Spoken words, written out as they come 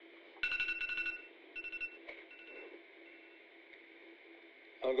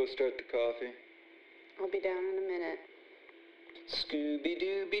I'll go start the coffee. I'll be down in a minute.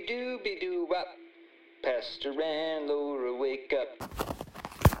 Scooby-Dooby-Dooby-Doo-Wop. Pastor and Laura, wake up.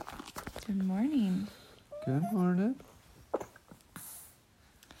 Good morning. Good morning.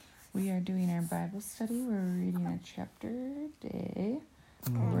 We are doing our Bible study. We're reading a chapter a day.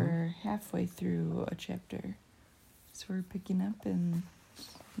 We're halfway through a chapter. So we're picking up in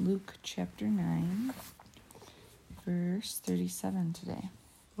Luke chapter 9, verse 37 today.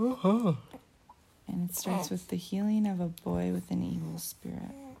 Uh-huh. And it starts with the healing of a boy with an evil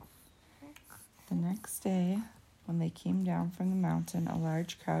spirit. The next day, when they came down from the mountain, a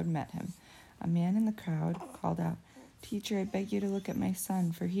large crowd met him. A man in the crowd called out, "Teacher, I beg you to look at my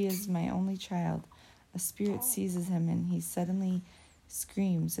son, for he is my only child. A spirit seizes him, and he suddenly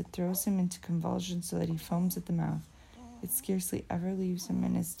screams. It throws him into convulsions so that he foams at the mouth. It scarcely ever leaves him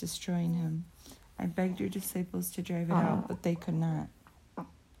and is destroying him. I begged your disciples to drive it out, but they could not."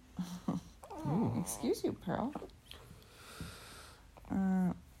 Excuse you, Pearl.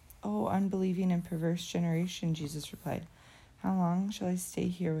 "Oh, unbelieving and perverse generation," Jesus replied. "How long shall I stay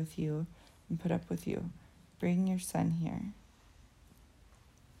here with you and put up with you? Bring your son here."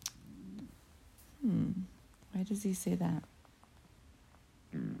 Why does he say that?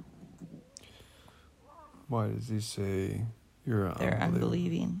 Why does he say you're They're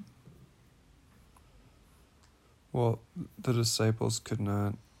unbelieving. Well, the disciples could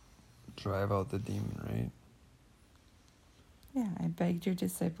not drive out the demon, right? Yeah, I begged your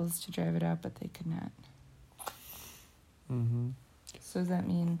disciples to drive it out, but they could not. Mm-hmm. So does that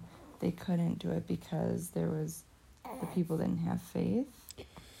mean they couldn't do it because the people didn't have faith?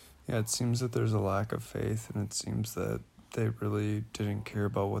 Yeah, it seems that there's a lack of faith, and it seems that they really didn't care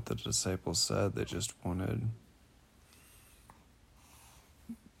about what the disciples said. They just wanted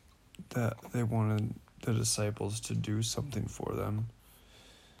the disciples to do something for them.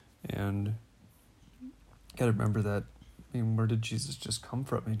 And you gotta remember that, where did Jesus just come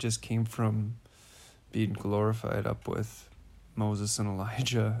from? He just came from being glorified up with Moses and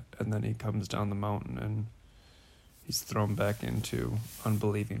Elijah, and then he comes down the mountain and he's thrown back into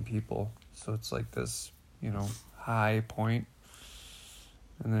unbelieving people. So it's like this, high point,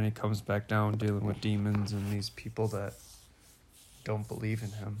 and then he comes back down dealing with demons and these people that don't believe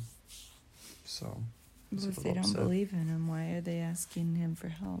in him. So If they don't believe in him, why are they asking him for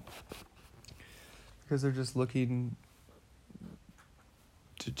help? Because they're just looking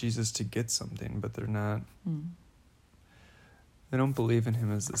to Jesus to get something, but they're not. They don't believe in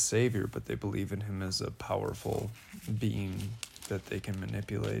him as the Savior, but they believe in him as a powerful being that they can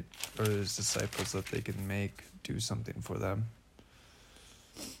manipulate, or as disciples that they can make do something for them.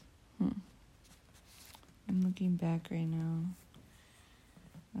 I'm looking back right now.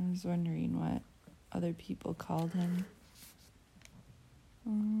 I was wondering what other people called him.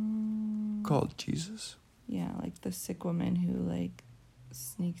 Called Jesus? Yeah, like the sick woman who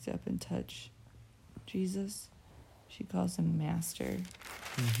sneaked up and touched Jesus. She calls him master.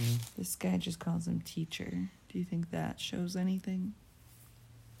 Mm-hmm. This guy just calls him teacher. Do you think that shows anything?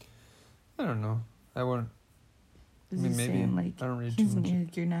 I don't know. Is he maybe. saying I don't read too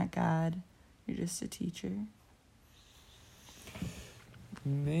much. You're not God, you're just a teacher?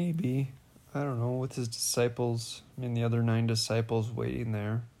 Maybe. I don't know. With his disciples, the other 9 disciples waiting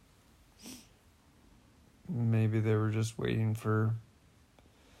there. Maybe they were just waiting for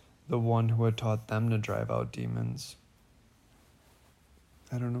the one who had taught them to drive out demons.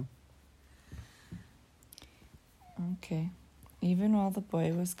 I don't know. Okay. Even while the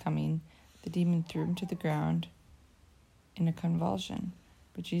boy was coming, the demon threw him to the ground in a convulsion.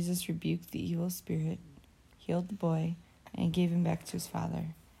 But Jesus rebuked the evil spirit, healed the boy, and gave him back to his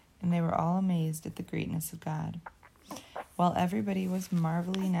father. And they were all amazed at the greatness of God. While everybody was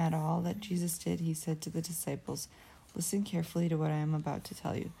marveling at all that Jesus did, he said to the disciples, "Listen carefully to what I am about to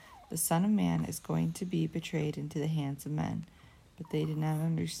tell you. The Son of Man is going to be betrayed into the hands of men." But they did not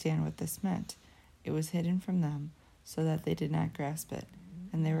understand what this meant. It was hidden from them, so that they did not grasp it,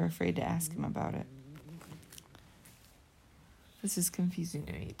 and they were afraid to ask him about it. This is confusing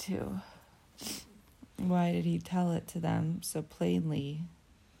to me, too. Why did he tell it to them so plainly,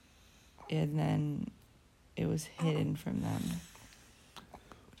 and then it was hidden from them?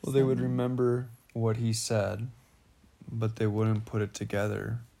 Well, they would remember what he said, but they wouldn't put it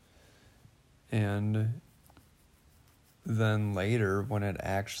together. And then later, when it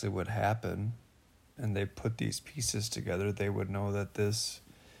actually would happen, and they put these pieces together, they would know that this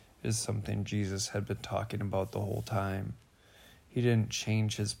is something Jesus had been talking about the whole time. He didn't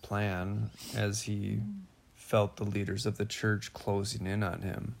change his plan as he felt the leaders of the church closing in on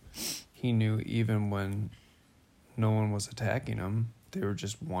him. He knew even when no one was attacking him, they were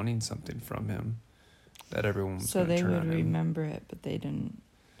just wanting something from him, that everyone was So going to they turn would on him. remember it, but they didn't.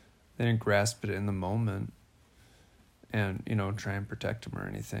 They didn't grasp it in the moment and, try and protect him or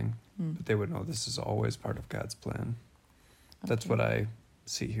anything. But they would know this is always part of God's plan. That's what I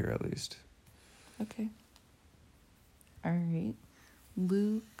see here, at least. Okay. All right.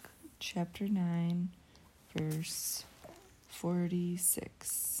 Luke chapter 9, verse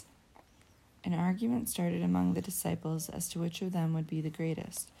 46. An argument started among the disciples as to which of them would be the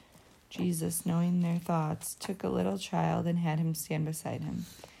greatest. Jesus, knowing their thoughts, took a little child and had him stand beside him.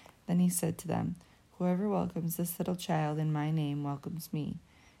 Then he said to them, "Whoever welcomes this little child in my name welcomes me,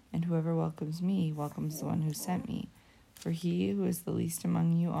 and whoever welcomes me welcomes the one who sent me. For he who is the least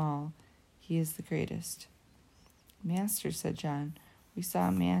among you all, he is the greatest." "Master," said John, "we saw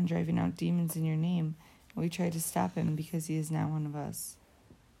a man driving out demons in your name, and we tried to stop him because he is not one of us."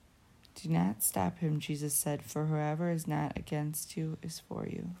 "Do not stop him," Jesus said, "for whoever is not against you is for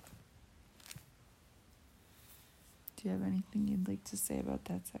you." Do you have anything you'd like to say about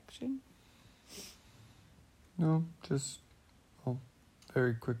that section? No, just,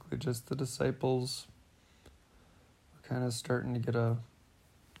 very quickly, just the disciples were kind of starting to get a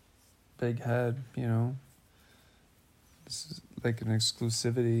big head, This is like an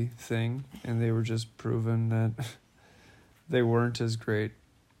exclusivity thing, and they were just proving that they weren't as great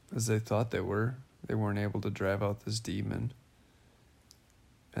as they thought they were. They weren't able to drive out this demon.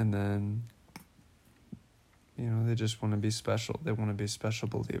 And then, they just want to be special. They want to be special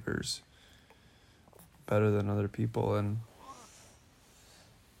believers, better than other people, and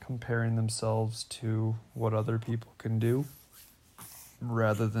comparing themselves to what other people can do,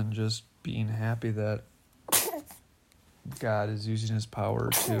 rather than just being happy that God is using his power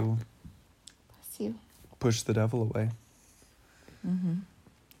to Bless you. push the devil away. Mm-hmm.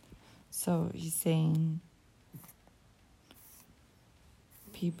 So he's saying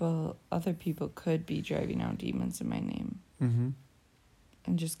other people could be driving out demons in my name. Mm-hmm.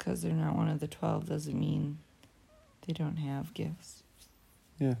 And just because they're not one of the 12 doesn't mean they don't have gifts.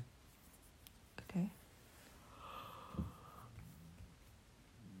 Yeah. Okay.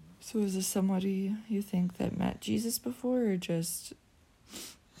 So is this somebody you think that met Jesus before, or just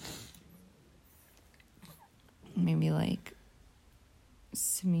maybe like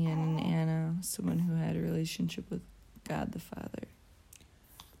Simeon and Anna, someone who had a relationship with God the Father?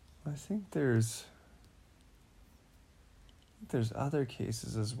 I think there's other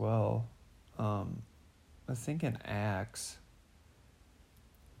cases as well. I think in Acts,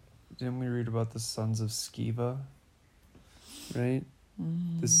 didn't we read about the sons of Sceva, right?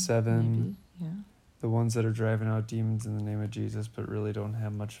 The 7, maybe, yeah. the ones that are driving out demons in the name of Jesus, but really don't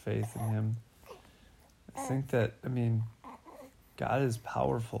have much faith in him. I think that, God is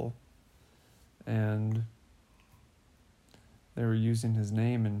powerful, and they were using his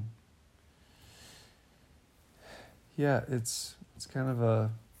name, and yeah, it's kind of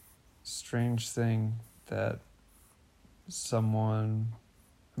a strange thing that someone,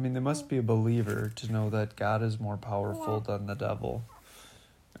 they must be a believer to know that God is more powerful than the devil,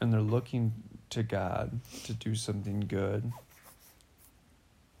 and they're looking to God to do something good.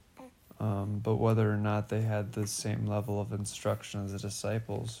 But whether or not they had the same level of instruction as the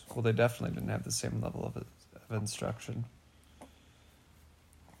disciples, well, they definitely didn't have the same level of instruction.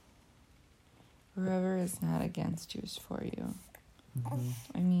 Whoever is not against you is for you.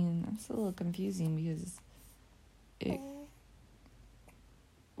 Mm-hmm. That's a little confusing because I'm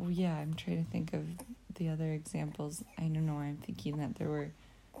trying to think of the other examples. I don't know why I'm thinking that there were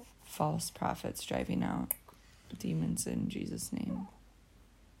false prophets driving out demons in Jesus' name.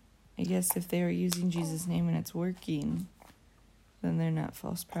 I guess if they were using Jesus' name and it's working, then they're not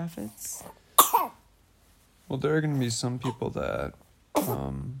false prophets. Well, there are going to be some people that,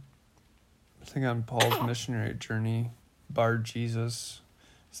 I think on Paul's missionary journey, Bar Jesus,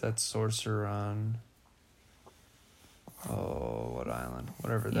 is that sorcerer on, what island?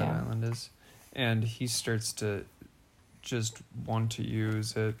 Whatever that island is. And he starts to just want to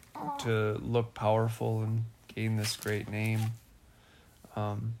use it to look powerful and gain this great name.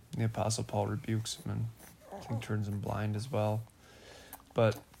 The Apostle Paul rebukes him and I think turns him blind as well.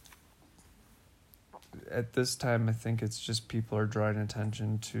 But at this time, I think it's just people are drawing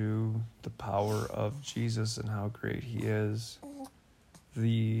attention to the power of Jesus and how great he is.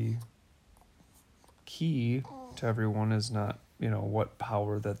 The key to everyone is not, what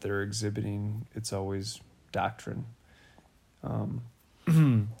power that they're exhibiting. It's always doctrine. But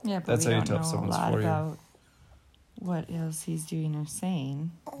that's we how you don't tell know someone's a lot for you. about what else he's doing or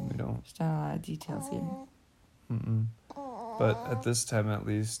saying. We don't. There's not a lot of details here. But at this time, at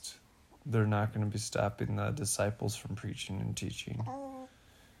least, they're not going to be stopping the disciples from preaching and teaching.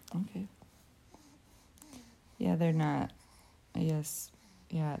 Okay. Yeah, they're not, I guess,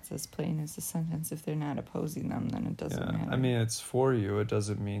 yeah, it's as plain as the sentence. If they're not opposing them, then it doesn't matter. I mean, it's for you. It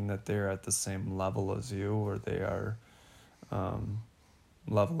doesn't mean that they're at the same level as you, or they are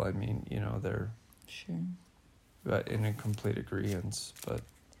level. I mean, they're Sure. in a complete agreement. But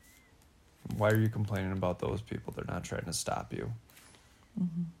why are you complaining about those people? They're not trying to stop you.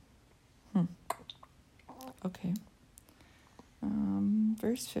 Mm-hmm. Okay.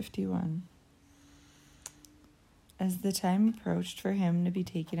 Verse 51. As the time approached for him to be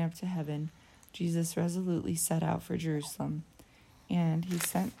taken up to heaven, Jesus resolutely set out for Jerusalem, and he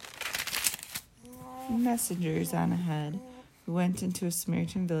sent messengers on ahead who went into a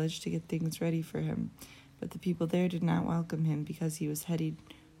Samaritan village to get things ready for him. But the people there did not welcome him because he was headed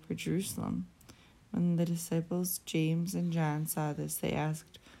for Jerusalem. When the disciples James and John saw this, they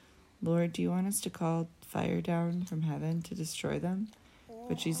asked, "Lord, do you want us to call fire down from heaven to destroy them?"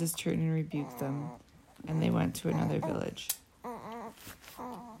 But Jesus turned and rebuked them, and they went to another village.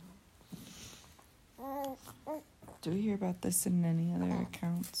 Do we hear about this in any other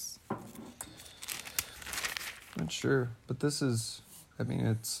accounts? Not sure, but there's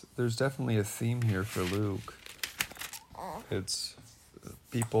definitely a theme here for Luke. It's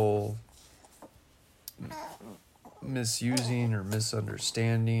people misusing or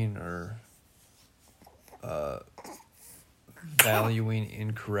misunderstanding or valuing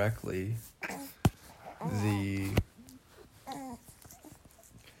incorrectly the,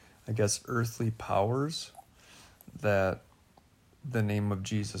 I guess, earthly powers that the name of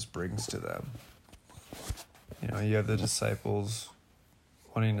Jesus brings to them. You have the disciples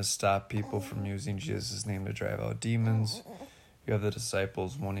wanting to stop people from using Jesus' name to drive out demons. You have the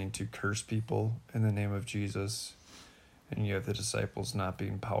disciples wanting to curse people in the name of Jesus. And you have the disciples not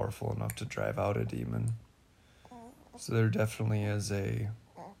being powerful enough to drive out a demon. So there definitely is a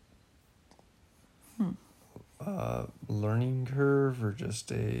learning curve, or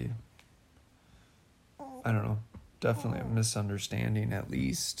just definitely a misunderstanding, at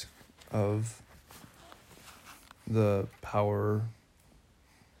least, of the power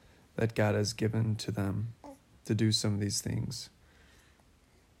that God has given to them to do some of these things.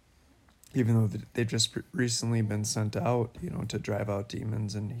 Even though they've just recently been sent out, to drive out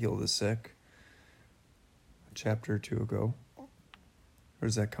demons and heal the sick. A chapter or two ago. Or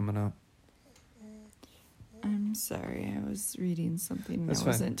is that coming up? I'm sorry, I was reading something. That's I fine.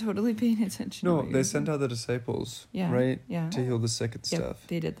 wasn't totally paying attention. No, they sent out the disciples, right? Yeah. To heal the sick and Yep, stuff.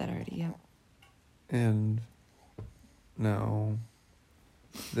 they did that already, yeah. And now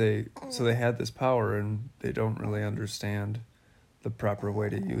they had this power, and they don't really understand the proper way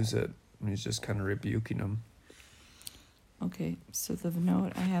to use it. And he's just kind of rebuking them. Okay, so the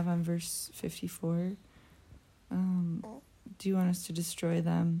note I have on verse 54, do you want us to destroy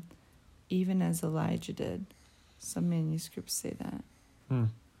them even as Elijah did? Some manuscripts say that. And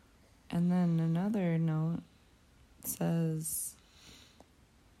then another note says,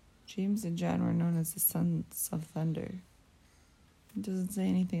 James and John were known as the sons of thunder. It doesn't say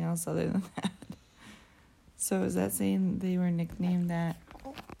anything else other than that. So is that saying they were nicknamed that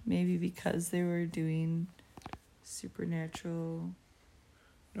maybe because they were doing supernatural?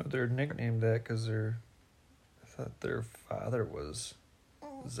 No, they're nicknamed that because I thought their father was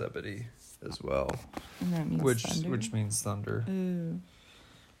Zebedee as well. And that means thunder? Which means thunder. Ooh.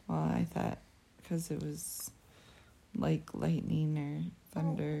 Well, I thought because it was like lightning or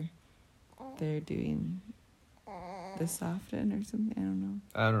thunder, they're doing this often or something.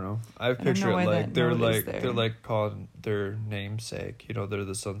 I don't know. I picture it like they're like calling their namesake. They're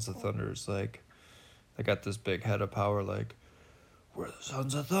the sons of thunder. It's like they got this big head of power. Like, we're the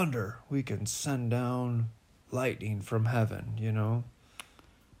sons of thunder. We can send down lightning from heaven.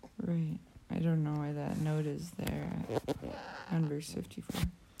 Right. I don't know why that note is there on verse 54.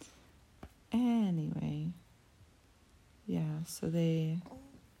 Anyway, yeah. So they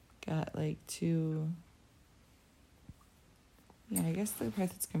got two. Yeah, I guess the part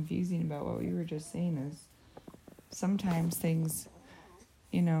that's confusing about what we were just saying is sometimes things,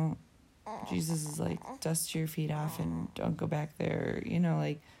 Jesus is like, dust your feet off and don't go back there,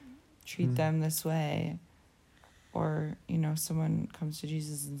 treat them this way. Or, someone comes to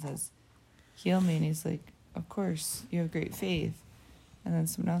Jesus and says, heal me. And he's like, of course, you have great faith. And then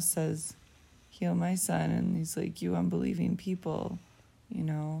someone else says, heal my son. And he's like, you unbelieving people,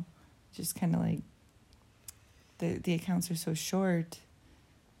 just kind of like, the accounts are so short,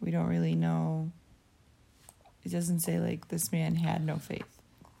 we don't really know. It doesn't say this man had no faith.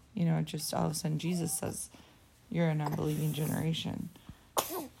 Just all of a sudden Jesus says, you're an unbelieving generation.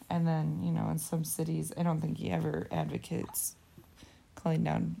 And then, in some cities, I don't think he ever advocates calling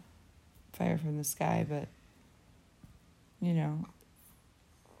down fire from the sky, but,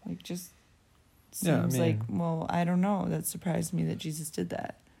 like, just seems like, well, I don't know. That surprised me that Jesus did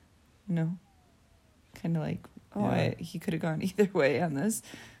that. Kind of like, he could have gone either way on this.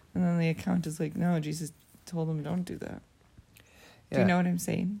 And then the account is like, no, Jesus told him don't do that. Yeah. Do you know what I'm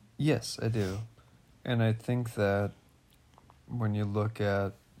saying? Yes, I do. And I think that when you look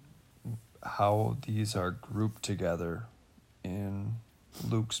at how these are grouped together in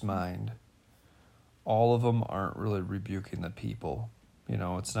Luke's mind, all of them aren't really rebuking the people.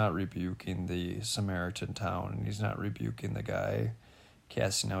 It's not rebuking the Samaritan town, and he's not rebuking the guy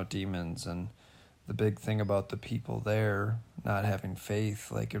casting out demons. And the big thing about the people there not having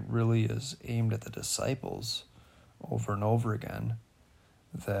faith, like, it really is aimed at the disciples over and over again,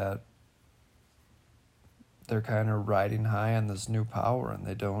 that they're kind of riding high on this new power and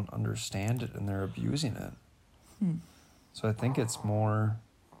they don't understand it and they're abusing it. So I think it's more,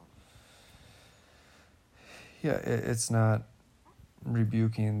 it's not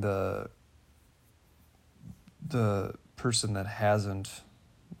rebuking the person that hasn't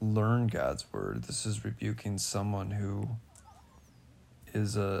learned God's word. This is rebuking someone who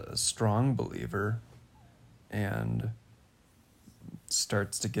is a strong believer and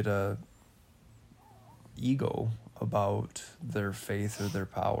starts to get a ego about their faith or their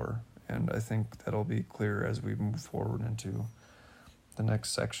power. And I think that'll be clear as we move forward into the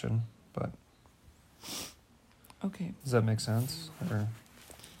next section. But okay, does that make sense? Or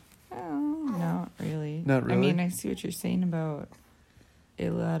not really. Not really? I mean, I see what you're saying about a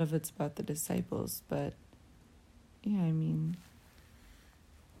lot of it's about the disciples, but yeah, I mean,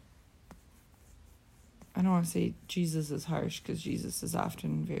 I don't want to say Jesus is harsh, because Jesus is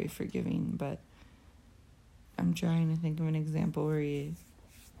often very forgiving, but I'm trying to think of an example where he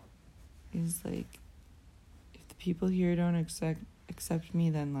is like, if the people here don't accept me,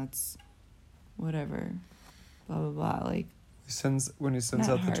 then let's whatever, blah blah blah. Like, when he sends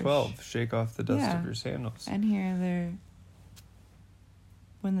out harsh. the 12, shake off the dust of your sandals. And here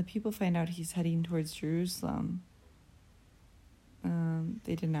when the people find out he's heading towards Jerusalem,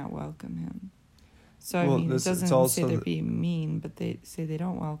 they did not welcome him. So I mean, it doesn't say they're being mean, but they say they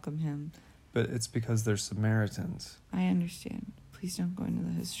don't welcome him. But it's because they're Samaritans. I understand. Please don't go into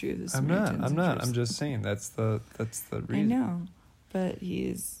the history of the Samaritans. I'm not. I'm just saying that's the reason. I know, but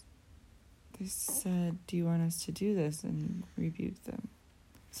they said, "Do you want us to do this?" and rebuked them.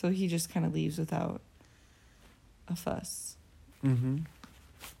 So he just kind of leaves without a fuss. Mm-hmm.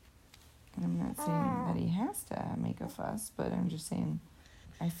 I'm not saying that he has to make a fuss, but I'm just saying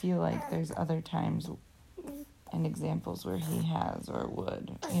I feel like there's other times and examples where he has or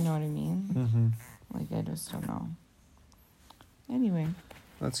would. You know what I mean? Mm-hmm. Like, I just don't know. Anyway.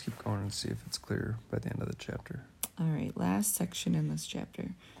 Let's keep going and see if it's clear by the end of the chapter. All right, last section in this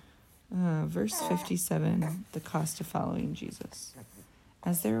chapter. Verse 57, the cost of following Jesus.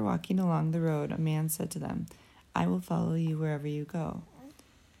 As they were walking along the road, a man said to them, "I will follow you wherever you go."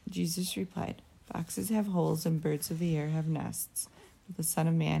 Jesus replied, "Foxes have holes and birds of the air have nests, but the Son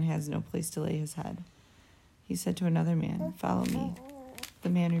of Man has no place to lay his head." He said to another man, "Follow me." The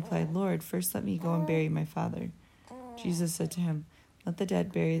man replied, "Lord, first let me go and bury my father." Jesus said to him, "Let the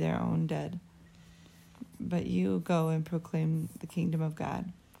dead bury their own dead, but you go and proclaim the kingdom of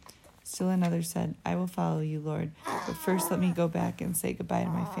God." Still another said, "I will follow you, Lord, but first let me go back and say goodbye to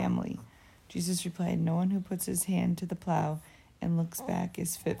my family." Jesus replied, "No one who puts his hand to the plow and looks back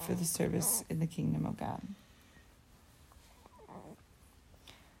is fit for the service in the kingdom of God."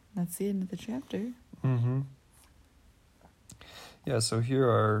 That's the end of the chapter. Mm-hmm. Yeah, so here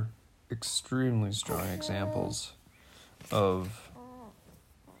are extremely strong examples of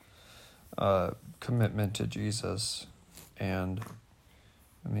commitment to Jesus. And,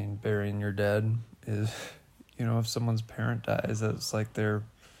 I mean, burying your dead is, if someone's parent dies, it's like their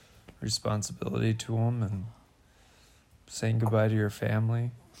responsibility to them, and saying goodbye to your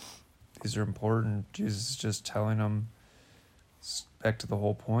family. These are important. Jesus is just telling them, back to the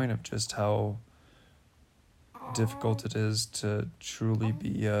whole point of just how difficult it is to truly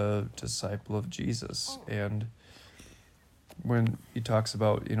be a disciple of Jesus. And when he talks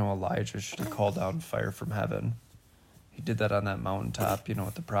about, Elijah should call down fire from heaven, he did that on that mountaintop,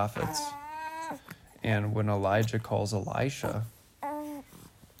 with the prophets. And when Elijah calls Elisha,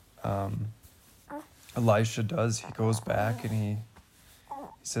 Elisha he goes back and he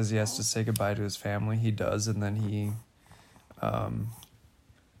says he has to say goodbye to his family. He does, and then he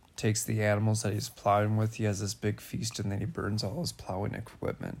takes the animals that he's plowing with. He has this big feast, and then he burns all his plowing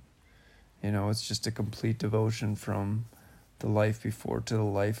equipment. It's just a complete devotion from the life before to the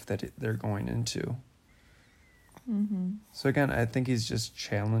life that they're going into. Mm-hmm. So again, I think he's just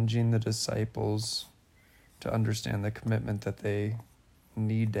challenging the disciples to understand the commitment that they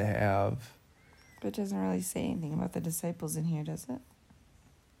need to have. But it doesn't really say anything about the disciples in here, does it?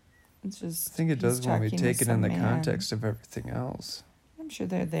 It's just. I think it does when we take it in the man. context of everything else. I'm sure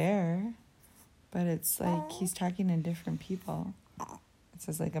they're there, but it's like he's talking to different people. It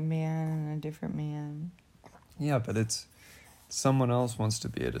says like a man and a different man. Yeah, but it's someone else wants to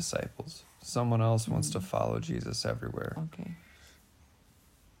be a disciple. Someone else wants to follow Jesus everywhere. Okay.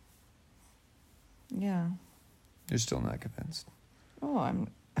 Yeah. You're still not convinced Oh, I'm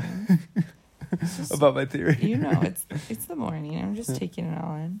it's just, about my theory. you know, it's the morning. I'm just taking it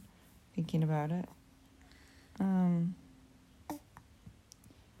all in, thinking about it.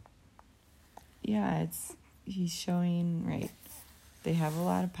 Yeah, he's showing, right, they have a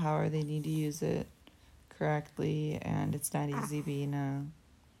lot of power, they need to use it correctly, and it's not easy being a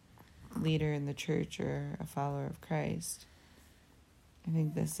leader in the church or a follower of Christ. I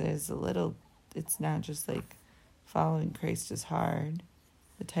think this is it's not just like following Christ is hard.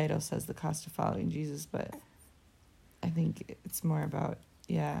 The title says the cost of following Jesus, but I think it's more about,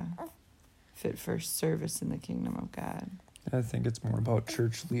 fit for service in the kingdom of God. I think it's more about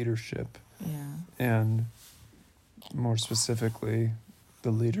church leadership. Yeah. And more specifically,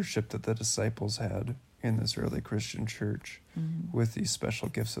 the leadership that the disciples had in this early Christian church with these special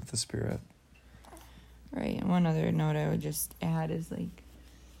gifts of the Spirit. Right. And one other note I would just add is like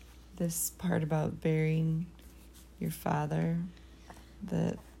this part about burying your father.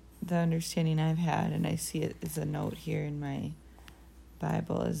 The understanding I've had, and I see it as a note here in my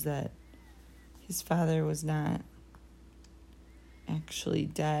Bible, is that his father was not actually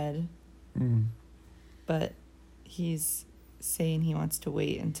dead, but he's saying he wants to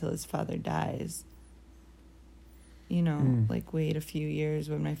wait until his father dies. You know, like wait a few years,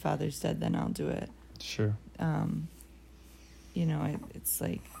 when my father's dead, then I'll do it. Sure. You know, it's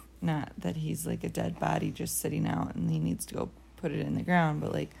like not that he's like a dead body just sitting out and he needs to go put it in the ground,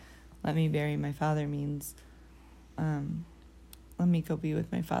 but like, let me bury my father means, let me go be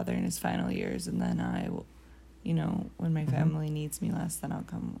with my father in his final years, and then I will, you know, when my family needs me less, then I'll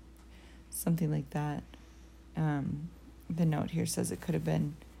come. Something like that. The note here says it could have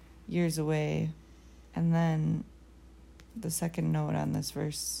been years away, and then the second note on this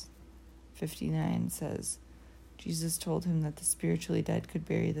verse 59 says, Jesus told him that the spiritually dead could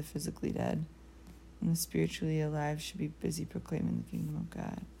bury the physically dead, and the spiritually alive should be busy proclaiming the kingdom of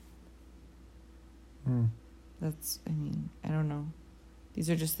God. That's, I don't know. These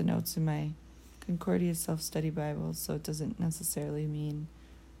are just the notes in my Concordia Self-Study Bible, so it doesn't necessarily mean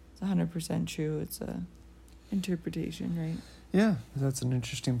it's 100% true. It's a interpretation, right? Yeah, that's an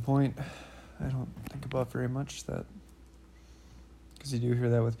interesting point. I don't think about very much that. Because you do hear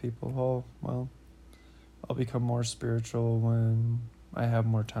that with people. Oh, well, I'll become more spiritual when I have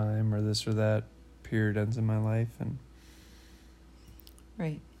more time, or this or that period ends in my life. And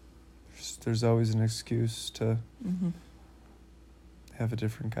right. There's always an excuse to have a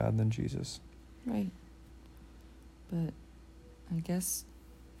different God than Jesus. Right. But I guess,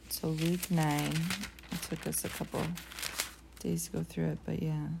 so Luke 9, it took us a couple days to go through it, but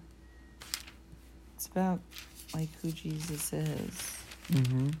yeah. It's about, like, who Jesus is.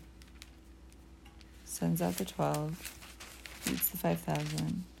 Sends out the 12, feeds the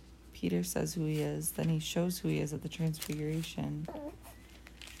 5,000. Peter says who he is, then he shows who he is at the Transfiguration.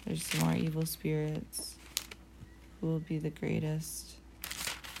 There's some more evil spirits. Who will be the greatest?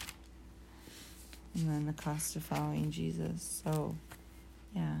 And then the cost of following Jesus. So,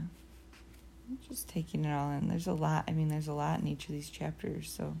 yeah. I'm just taking it all in. There's a lot. There's a lot in each of these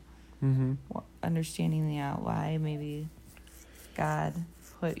chapters. So, understanding the why maybe God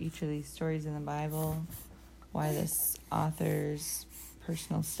put each of these stories in the Bible, why this author's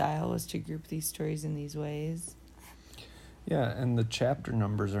personal style was to group these stories in these ways. Yeah, and the chapter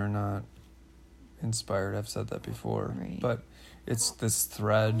numbers are not inspired. I've said that before. Right. But it's this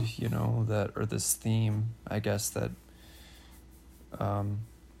thread, or this theme, I guess, that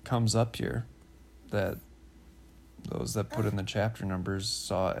comes up here that those that put in the chapter numbers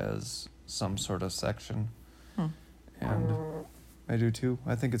saw as some sort of section. And I do too.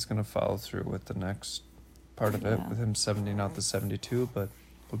 I think it's going to follow through with the next part of it, with him sending out the 72, but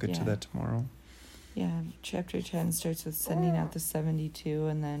we'll get to that tomorrow. Yeah, chapter 10 starts with sending out the 72,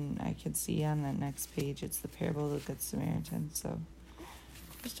 and then I can see on that next page it's the parable of the Good Samaritan. So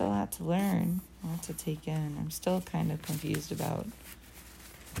there's still a lot to learn, a lot to take in. I'm still kind of confused about,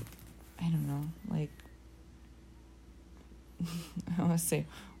 I don't know, like, I want to say,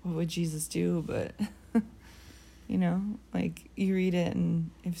 what would Jesus do? But, like, you read it, and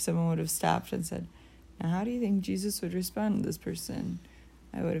if someone would have stopped and said, Now, how do you think Jesus would respond to this person?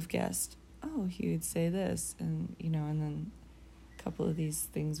 I would have guessed, oh, he would say this, and, and then a couple of these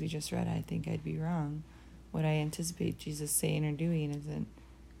things we just read, I think I'd be wrong. What I anticipate Jesus saying or doing isn't,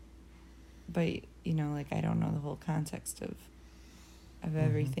 but, I don't know the whole context of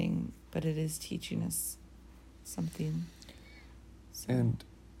everything, but it is teaching us something. So. And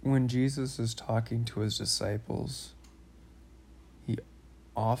when Jesus is talking to his disciples, he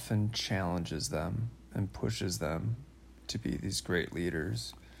often challenges them and pushes them to be these great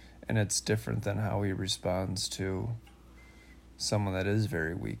leaders. And it's different than how he responds to someone that is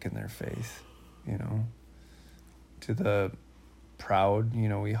very weak in their faith, To the proud,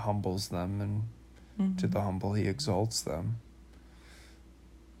 he humbles them, and to the humble, he exalts them.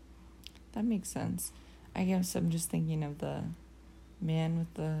 That makes sense. I guess I'm just thinking of the man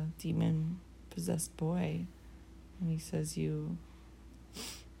with the demon-possessed boy. And he says, you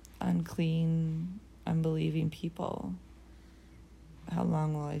unclean, unbelieving people, how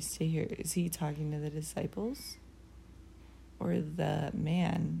long will I stay here? Is he talking to the disciples? Or the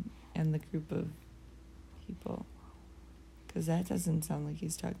man and the group of people? Because that doesn't sound like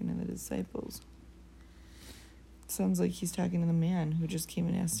he's talking to the disciples. It sounds like he's talking to the man who just came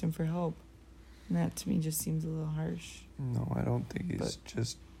and asked him for help. And that to me just seems a little harsh. No, I don't think he's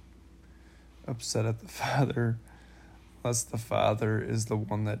just upset at the Father, unless the Father is the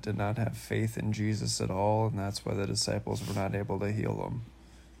one that did not have faith in Jesus at all, and that's why the disciples were not able to heal him.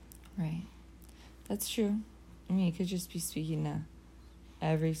 Right. That's true. I mean, he could just be speaking to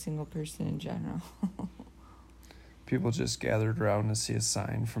every single person in general. People just gathered around to see a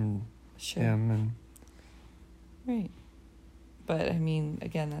sign from him. And right. But, I mean,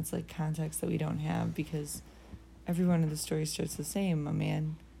 again, that's like context that we don't have, because every one of the stories starts the same. A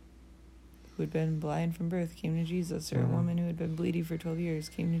man who had been blind from birth came to Jesus, or a woman who had been bleeding for 12 years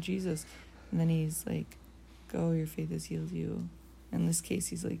came to Jesus. And then he's like, go, your faith has healed you. In this case,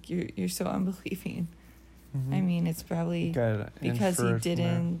 he's like, you're so unbelieving. I mean, it's probably because he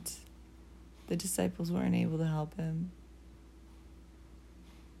didn't, the disciples weren't able to help him.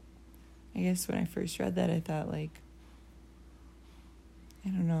 I guess when I first read that, I thought, like, I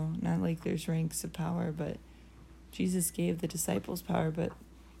don't know, not like there's ranks of power, but Jesus gave the disciples power, but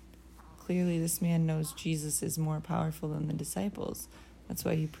clearly this man knows Jesus is more powerful than the disciples. That's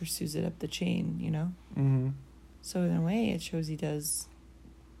why he pursues it up the chain, Mm-hmm. So in a way, it shows he does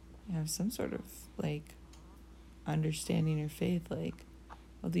have some sort of, like, understanding or faith, like,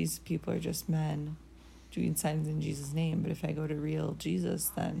 well, these people are just men doing signs in Jesus' name, but if I go to real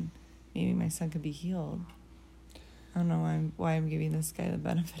Jesus, then maybe my son could be healed. I don't know why I'm giving this guy the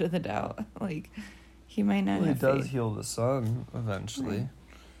benefit of the doubt. Like, he might not have faith. He does heal the son eventually.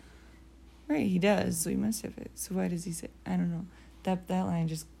 Right, he does, so he must have it. So why does he say, I don't know. That line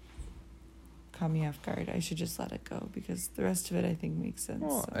just caught me off guard. I should just let it go, because the rest of it I think makes sense.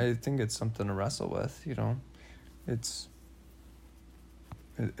 Well, so. I think it's something to wrestle with, It's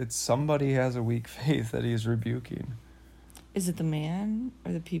somebody has a weak faith that he's rebuking. Is it the man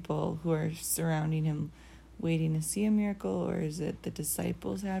or the people who are surrounding him waiting to see a miracle, or is it the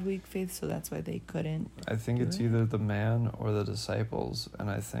disciples had weak faith, so that's why they couldn't? I think it's either the man or the disciples, and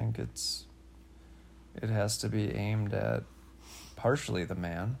I think it has to be aimed at partially the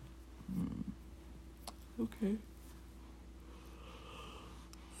man. Okay.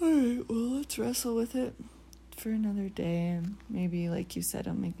 Alright, well, let's wrestle with it for another day, and maybe, like you said,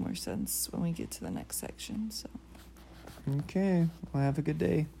 it'll make more sense when we get to the next section, so. Okay, well, have a good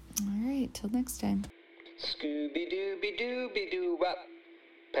day. Alright, till next time. Scooby-Dooby-Dooby-Doo-Wop.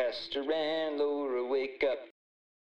 Pastor and Laura, wake up.